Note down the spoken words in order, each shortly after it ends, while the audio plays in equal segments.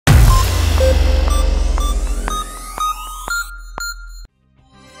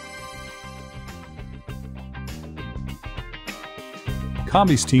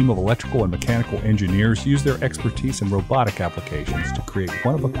Combi's team of electrical and mechanical engineers use their expertise in robotic applications to create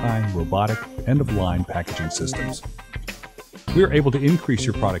one-of-a-kind robotic end-of-line packaging systems. We are able to increase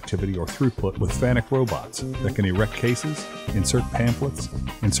your productivity or throughput with FANUC Robots that can erect cases, insert pamphlets,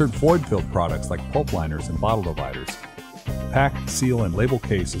 insert void-filled products like pulp liners and bottle dividers, pack, seal, and label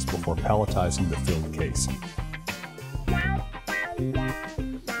cases before palletizing the filled case.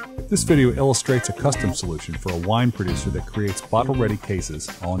 This video illustrates a custom solution for a wine producer that creates bottle-ready cases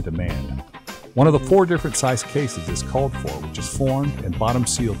on demand. One of the 4 different size cases is called for, which is formed and bottom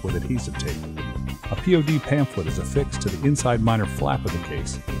sealed with adhesive tape. A POD pamphlet is affixed to the inside minor flap of the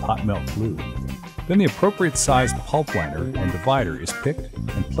case with hot melt glue. Then the appropriate sized pulp liner and divider is picked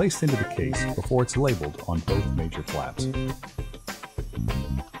and placed into the case before it's labeled on both major flaps.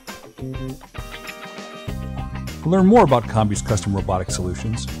 To learn more about Combi's custom robotic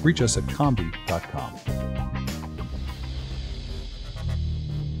solutions, reach us at combi.com.